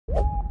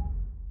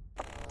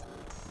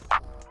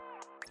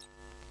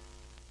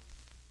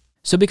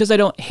So because I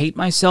don't hate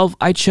myself,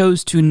 I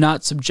chose to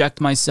not subject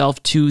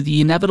myself to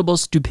the inevitable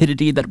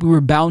stupidity that we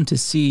were bound to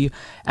see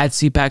at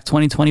CPAC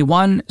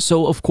 2021,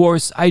 so of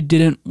course I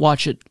didn't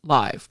watch it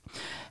live.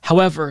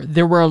 However,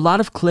 there were a lot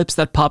of clips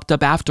that popped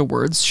up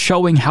afterwards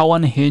showing how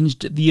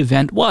unhinged the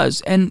event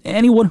was, and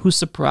anyone who's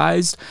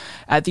surprised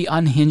at the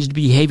unhinged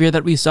behavior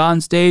that we saw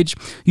on stage,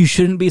 you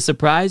shouldn't be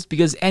surprised,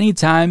 because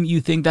anytime you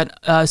think that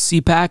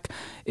CPAC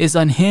is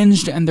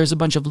unhinged and there's a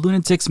bunch of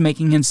lunatics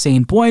making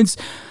insane points,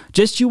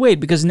 just you wait,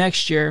 because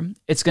next year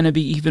it's going to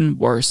be even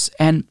worse.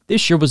 And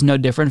this year was no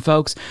different,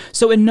 folks.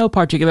 So in no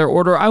particular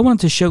order, I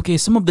wanted to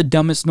showcase some of the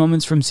dumbest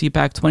moments from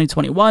CPAC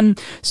 2021,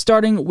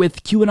 starting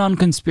with QAnon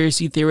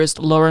conspiracy theorist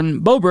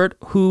Lauren Boebert,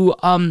 who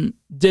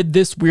did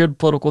this weird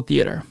political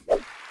theater.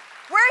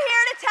 We're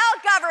here to tell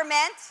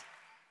government,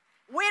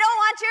 we don't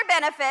want your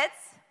benefits,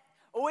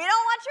 we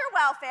don't want your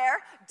welfare,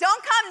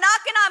 don't come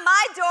knocking on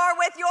my door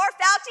with your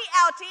Fauci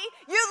ouchie,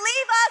 you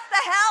leave us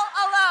the hell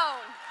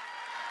alone.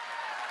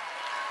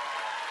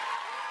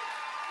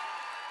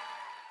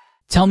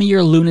 Tell me you're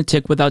a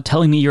lunatic without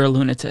telling me you're a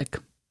lunatic.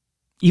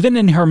 Even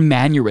in her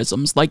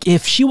mannerisms, like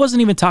if she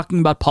wasn't even talking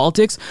about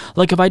politics,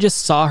 like if I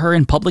just saw her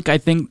in public, I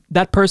think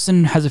that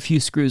person has a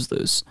few screws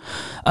loose.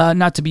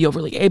 Not to be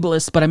overly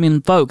ableist, but I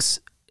mean,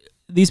 folks,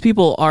 these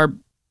people are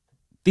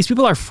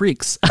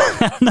freaks.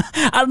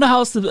 I don't know how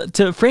else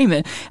to frame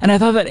it. And I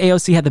thought that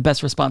AOC had the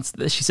best response to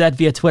this. She said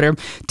via Twitter,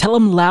 "Tell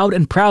them loud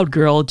and proud,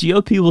 girl.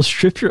 GOP will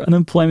strip your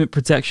unemployment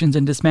protections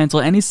and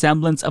dismantle any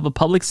semblance of a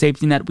public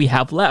safety net we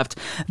have left.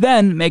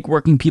 Then make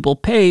working people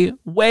pay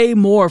way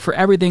more for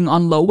everything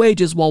on low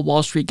wages while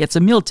Wall Street gets a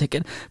meal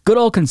ticket. Good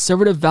old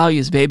conservative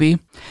values, baby."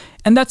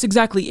 And that's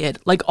exactly it.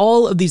 Like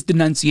all of these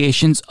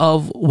denunciations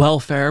of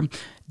welfare,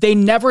 they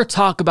never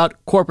talk about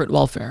corporate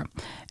welfare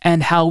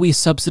and how we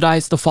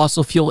subsidize the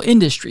fossil fuel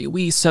industry.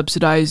 We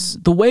subsidize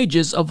the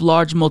wages of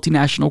large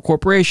multinational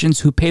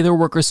corporations who pay their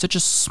workers such a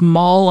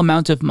small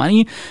amount of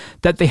money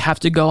that they have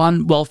to go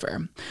on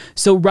welfare.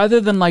 So rather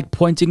than like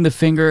pointing the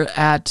finger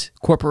at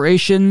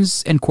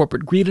corporations and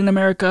corporate greed in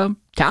America,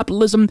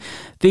 capitalism,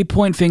 they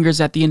point fingers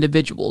at the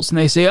individuals and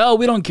they say, "Oh,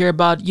 we don't care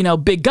about,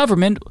 big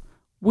government.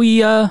 We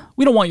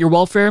don't want your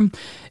welfare,"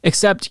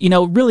 except,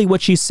 really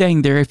what she's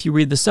saying there, if you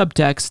read the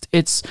subtext,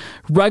 it's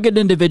rugged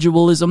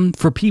individualism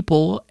for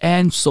people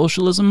and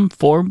socialism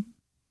for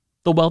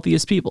the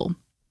wealthiest people,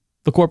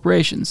 the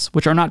corporations,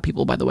 which are not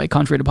people, by the way,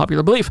 contrary to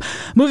popular belief.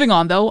 Moving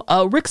on, though,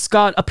 Rick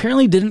Scott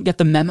apparently didn't get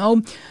the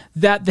memo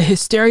that the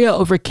hysteria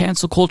over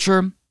cancel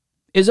culture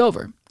is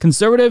over.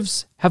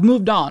 Conservatives have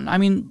moved on. I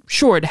mean,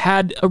 sure, it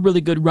had a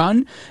really good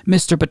run.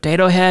 Mr.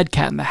 Potato Head,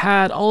 Cat in the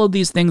Hat, all of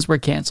these things were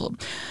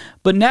canceled.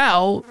 But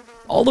now,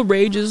 all the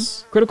rage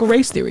is critical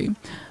race theory.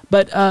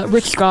 But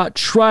Rick Scott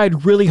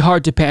tried really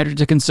hard to pander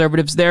to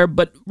conservatives there,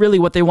 but really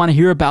what they want to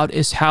hear about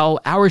is how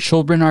our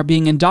children are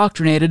being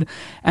indoctrinated,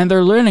 and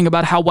they're learning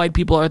about how white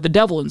people are the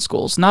devil in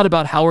schools, not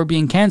about how we're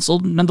being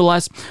canceled.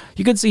 Nonetheless,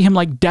 you could see him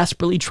like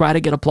desperately try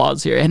to get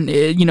applause here, and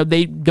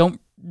they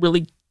don't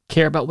really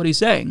care about what he's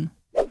saying.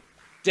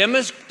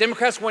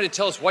 Democrats want to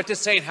tell us what to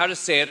say and how to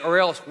say it, or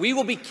else we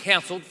will be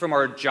canceled from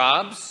our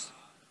jobs,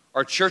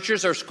 our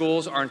churches, our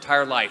schools, our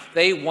entire life.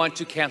 They want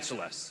to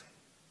cancel us.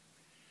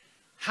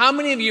 How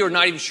many of you are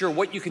not even sure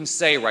what you can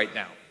say right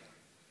now?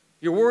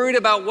 You're worried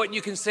about what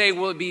you can say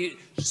will be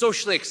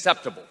socially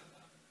acceptable.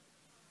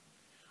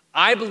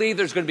 I believe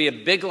there's going to be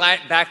a big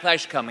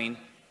backlash coming, and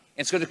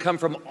it's going to come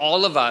from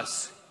all of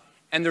us,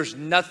 and there's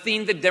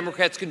nothing the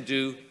Democrats can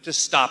do to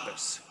stop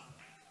us.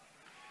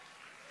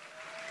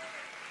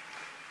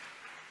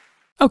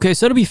 Okay,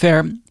 so to be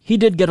fair, he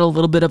did get a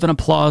little bit of an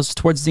applause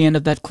towards the end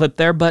of that clip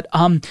there, but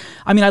I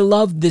mean, I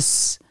love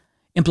this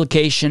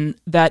implication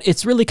that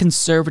it's really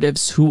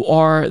conservatives who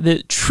are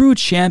the true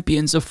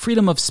champions of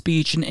freedom of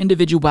speech and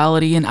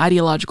individuality and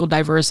ideological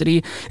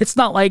diversity. It's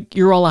not like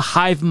you're all a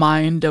hive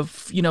mind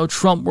of,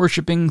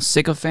 Trump-worshipping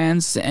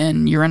sycophants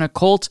and you're in a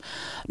cult.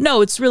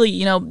 No, it's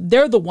really,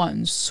 they're the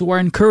ones who are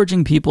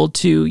encouraging people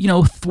to,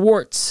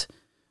 thwart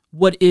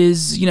what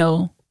is,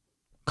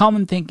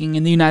 common thinking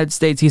in the United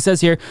States. He says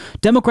here,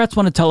 Democrats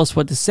want to tell us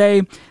what to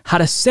say, how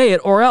to say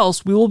it, or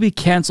else we will be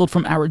canceled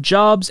from our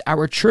jobs,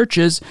 our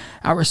churches,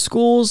 our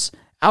schools,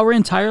 our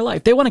entire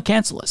life. They want to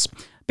cancel us.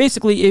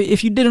 Basically,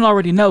 if you didn't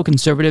already know,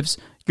 conservatives,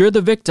 you're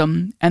the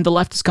victim and the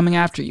left is coming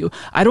after you.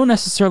 I don't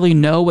necessarily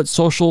know what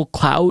social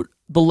clout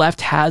the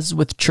left has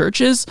with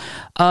churches.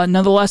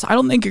 Nonetheless, I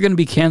don't think you're going to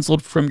be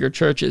canceled from your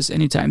churches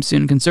anytime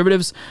soon,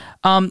 conservatives.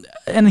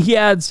 And he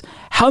adds,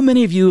 how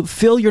many of you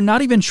feel you're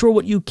not even sure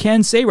what you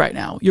can say right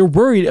now? You're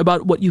worried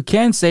about what you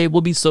can say will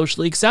be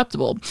socially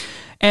acceptable.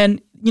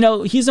 And,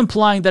 he's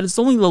implying that it's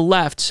only the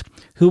left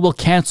who will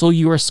cancel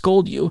you or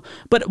scold you.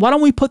 But why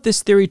don't we put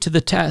this theory to the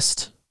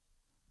test,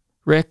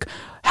 Rick?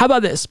 How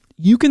about this?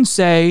 You can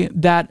say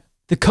that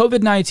the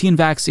COVID-19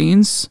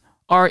 vaccines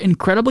are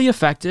incredibly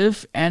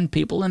effective, and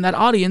people in that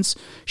audience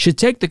should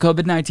take the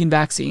COVID-19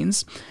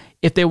 vaccines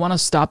if they want to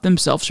stop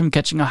themselves from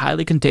catching a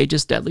highly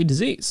contagious, deadly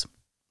disease.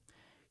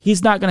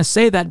 He's not going to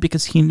say that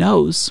because he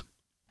knows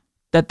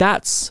that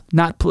that's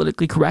not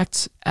politically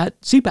correct at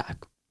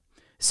CPAC.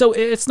 So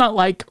it's not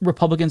like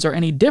Republicans are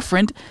any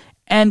different.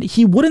 And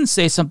he wouldn't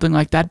say something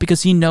like that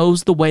because he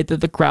knows the way that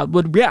the crowd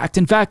would react.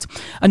 In fact,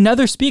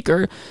 another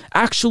speaker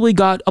actually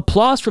got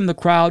applause from the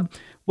crowd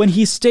when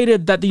he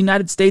stated that the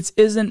United States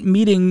isn't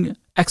meeting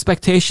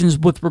expectations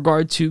with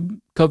regard to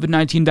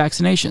COVID-19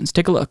 vaccinations.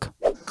 Take a look.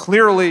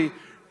 Clearly,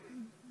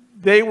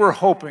 they were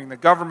hoping, the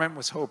government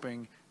was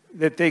hoping,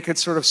 that they could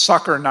sort of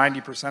sucker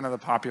 90% of the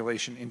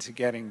population into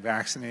getting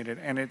vaccinated,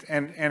 and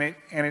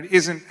it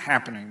isn't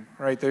happening,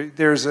 right?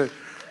 There's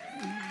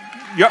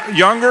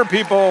younger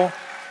people.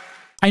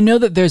 I know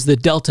that there's the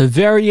Delta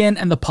variant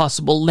and the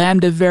possible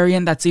Lambda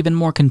variant that's even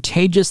more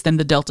contagious than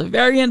the Delta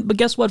variant, but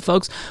guess what,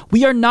 folks?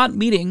 We are not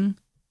meeting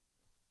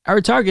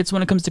our targets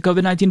when it comes to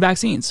COVID-19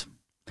 vaccines.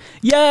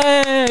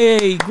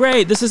 Yay!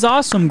 Great. This is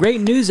awesome.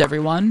 Great news,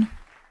 everyone.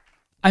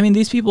 I mean,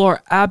 these people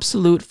are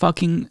absolute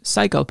fucking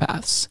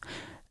psychopaths.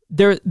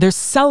 They're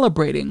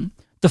celebrating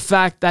the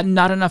fact that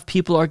not enough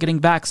people are getting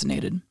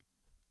vaccinated.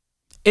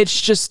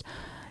 It's just,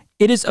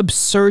 it is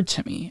absurd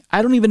to me.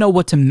 I don't even know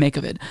what to make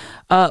of it.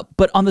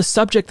 But on the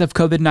subject of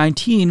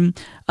COVID-19,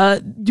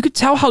 you could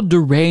tell how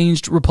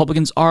deranged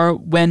Republicans are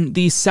when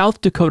the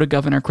South Dakota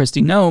Governor,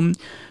 Kristi Noem,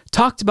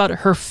 talked about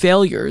her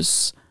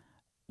failures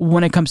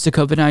when it comes to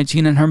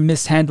COVID-19 and her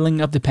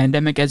mishandling of the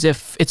pandemic as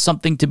if it's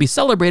something to be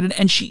celebrated.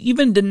 And she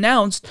even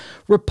denounced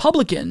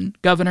Republican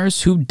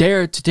governors who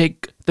dared to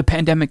take the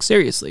pandemic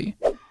seriously.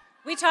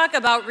 We talk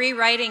about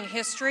rewriting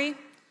history.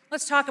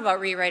 Let's talk about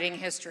rewriting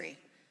history.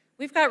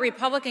 We've got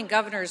Republican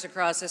governors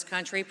across this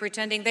country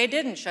pretending they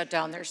didn't shut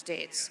down their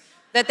states,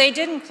 that they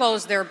didn't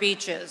close their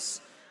beaches,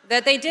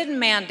 that they didn't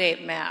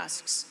mandate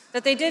masks,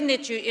 that they didn't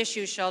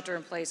issue shelter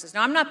in places.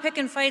 Now, I'm not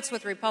picking fights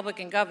with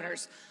Republican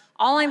governors.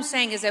 All I'm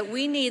saying is that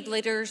we need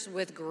leaders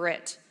with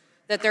grit,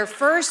 that their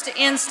first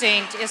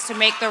instinct is to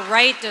make the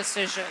right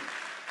decision,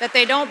 that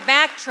they don't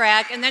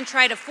backtrack and then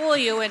try to fool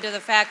you into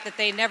the fact that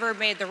they never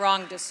made the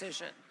wrong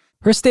decision.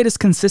 Her state is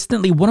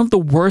consistently one of the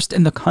worst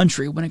in the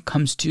country when it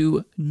comes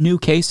to new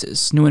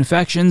cases, new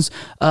infections,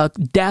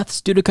 deaths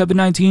due to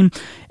COVID-19,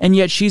 and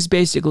yet she's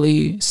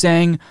basically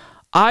saying,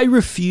 I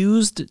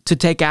refused to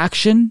take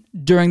action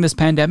during this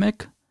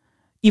pandemic,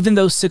 even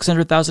though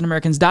 600,000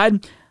 Americans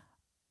died.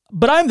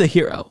 But I'm the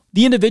hero.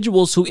 The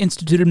individuals who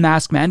instituted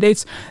mask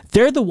mandates,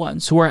 they're the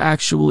ones who are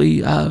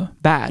actually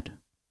bad.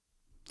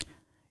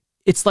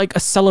 It's like a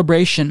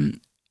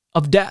celebration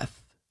of death.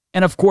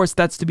 And of course,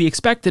 that's to be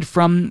expected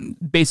from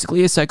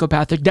basically a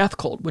psychopathic death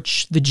cult,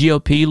 which the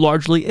GOP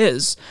largely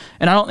is.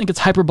 And I don't think it's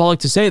hyperbolic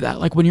to say that.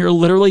 Like when you're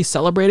literally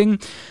celebrating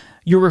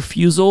your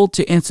refusal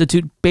to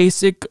institute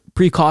basic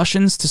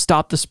precautions to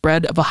stop the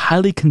spread of a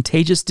highly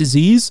contagious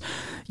disease,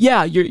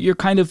 yeah, you're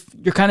kind of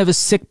a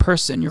sick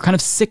person. You're kind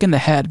of sick in the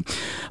head.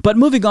 But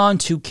moving on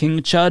to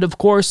King Chud, of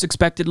course,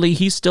 expectedly,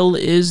 he still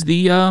is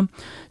the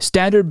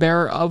standard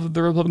bearer of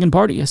the Republican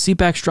Party. A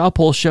CPAC straw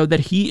poll showed that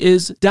he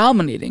is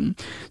dominating.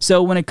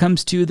 So when it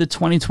comes to the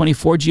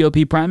 2024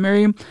 GOP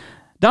primary,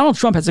 Donald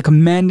Trump has a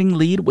commanding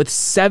lead with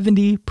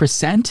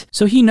 70%,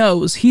 so he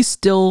knows he's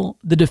still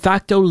the de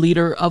facto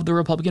leader of the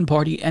Republican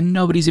Party and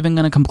nobody's even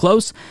going to come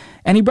close,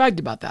 and he bragged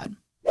about that.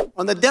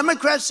 On the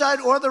Democrat side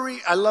or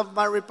I love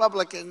my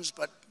Republicans,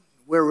 but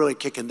we're really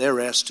kicking their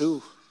ass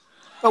too.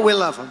 But we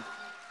love them.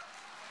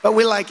 But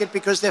we like it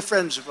because they're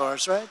friends of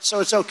ours, right?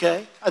 So it's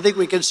okay. I think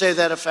we can say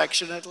that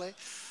affectionately.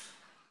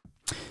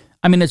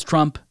 I mean, it's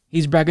Trump.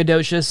 He's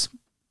braggadocious.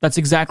 That's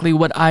exactly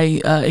what I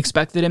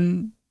expected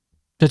him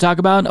to talk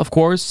about, of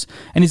course,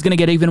 and he's going to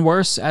get even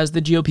worse as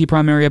the GOP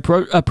primary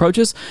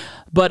approaches.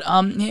 But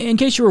in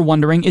case you were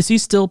wondering, is he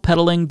still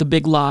peddling the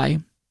big lie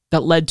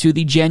that led to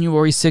the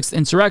January 6th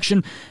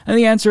insurrection? And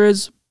the answer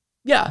is,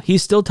 yeah,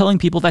 he's still telling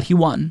people that he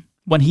won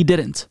when he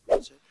didn't.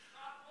 Thank you.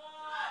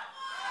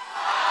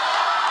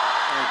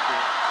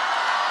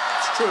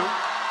 It's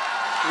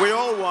true. We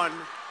all won.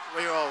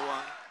 We all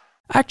won.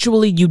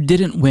 Actually, you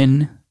didn't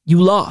win. You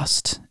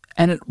lost,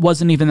 and it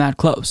wasn't even that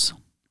close.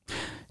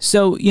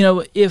 So, you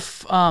know,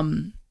 if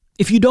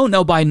you don't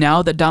know by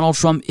now that Donald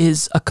Trump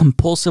is a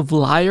compulsive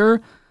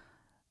liar,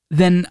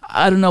 then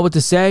I don't know what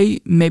to say.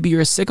 Maybe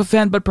you're a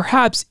sycophant, but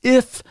perhaps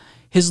if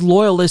his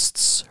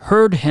loyalists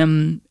heard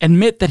him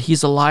admit that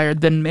he's a liar,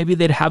 then maybe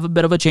they'd have a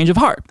bit of a change of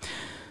heart.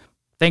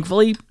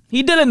 Thankfully,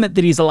 he did admit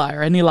that he's a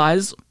liar, and he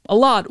lies a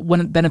lot when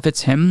it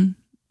benefits him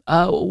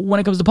when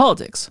it comes to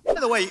politics. By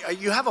the way,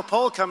 you have a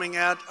poll coming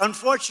out.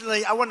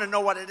 Unfortunately, I want to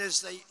know what it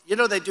is.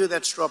 They do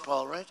that straw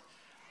poll, right?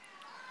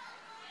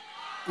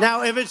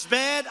 Now, if it's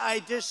bad, I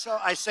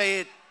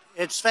say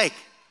it's fake.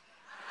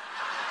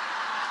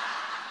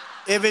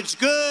 If it's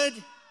good,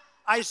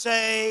 I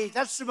say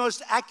that's the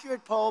most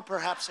accurate poll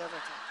perhaps ever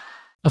taken.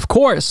 Of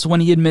course,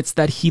 when he admits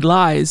that he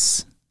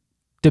lies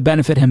to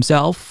benefit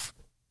himself,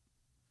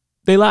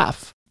 they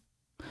laugh.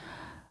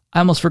 I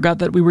almost forgot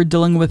that we were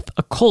dealing with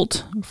a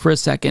cult for a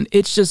second.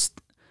 It's just,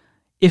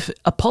 if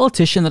a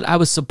politician that I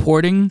was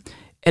supporting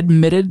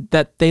admitted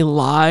that they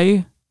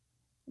lie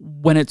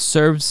when it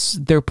serves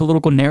their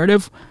political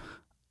narrative,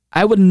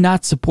 I would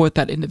not support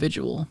that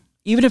individual.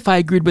 Even if I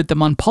agreed with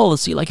them on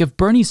policy, like if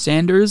Bernie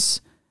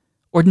Sanders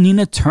or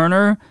Nina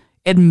Turner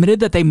admitted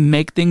that they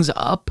make things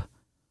up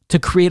to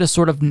create a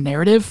sort of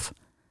narrative,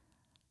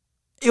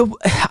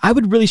 I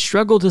would really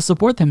struggle to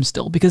support them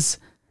still, because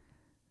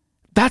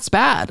that's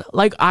bad.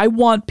 Like, I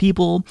want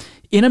people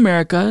in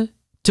America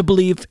to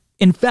believe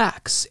in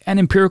facts and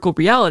empirical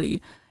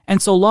reality.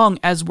 And so long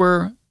as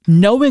we're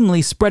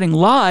knowingly spreading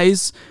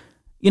lies,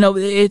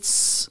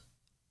 it's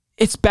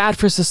bad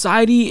for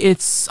society.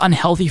 It's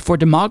unhealthy for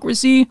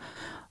democracy.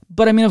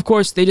 But I mean, of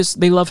course,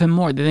 they love him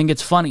more. They think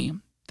it's funny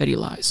that he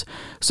lies.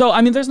 So,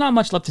 I mean, there's not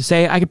much left to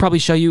say. I could probably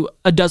show you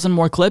a dozen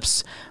more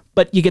clips,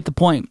 but you get the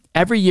point.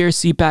 Every year,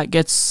 CPAC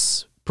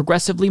gets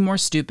progressively more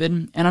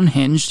stupid and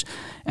unhinged.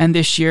 And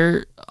this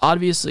year,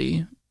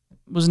 obviously,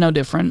 was no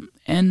different.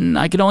 And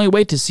I can only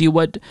wait to see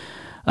what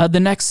the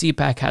next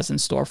CPAC has in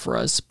store for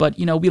us. But,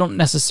 we don't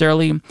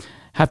necessarily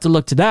have to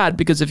look to that,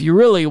 because if you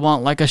really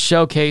want like a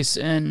showcase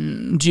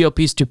in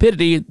GOP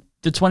stupidity,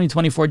 the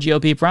 2024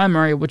 GOP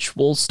primary, which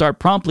will start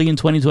promptly in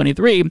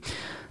 2023,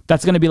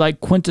 that's going to be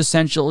like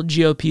quintessential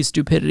GOP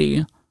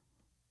stupidity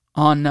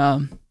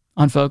on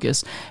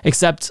focus.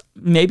 Except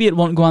maybe it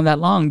won't go on that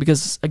long,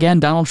 because again,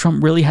 Donald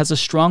Trump really has a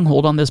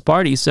stronghold on this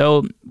party.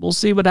 So we'll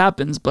see what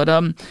happens. But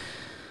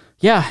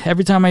yeah,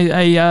 every time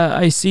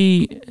I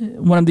see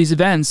one of these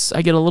events,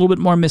 I get a little bit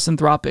more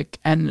misanthropic,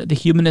 and the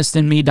humanist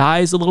in me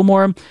dies a little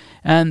more,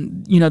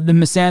 and the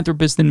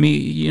misanthropist in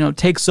me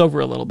takes over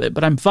a little bit.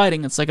 But I'm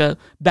fighting. It's like a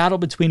battle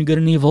between good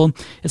and evil.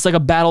 It's like a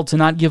battle to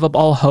not give up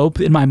all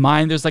hope. In my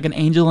mind, there's like an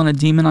angel and a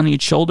demon on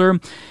each shoulder,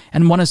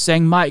 and one is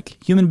saying,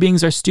 Mike, human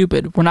beings are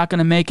stupid, we're not going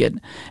to make it,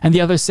 and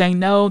the other is saying,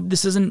 no,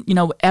 this isn't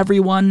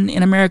everyone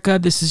in America,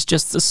 this is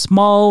just a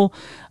small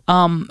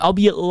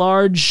albeit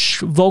large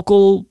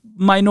vocal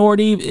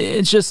minority.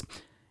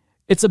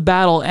 It's a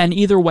battle, and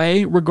either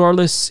way,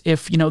 regardless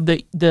if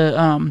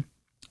the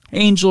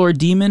angel or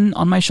demon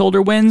on my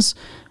shoulder wins,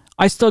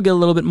 I still get a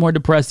little bit more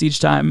depressed each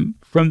time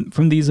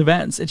from these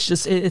events.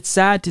 It's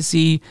sad to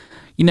see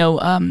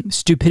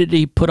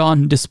stupidity put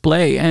on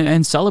display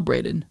and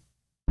celebrated.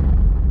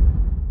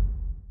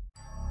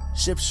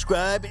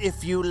 Subscribe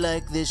if you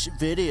like this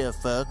video,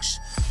 folks.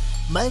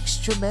 Mike's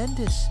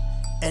tremendous,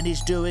 and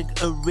he's doing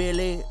a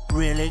really,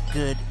 really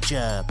good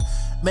job.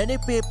 Many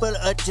people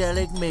are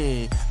telling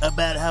me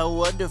about how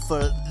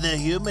wonderful the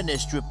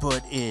Humanist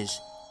Report is.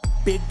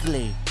 Big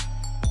glee.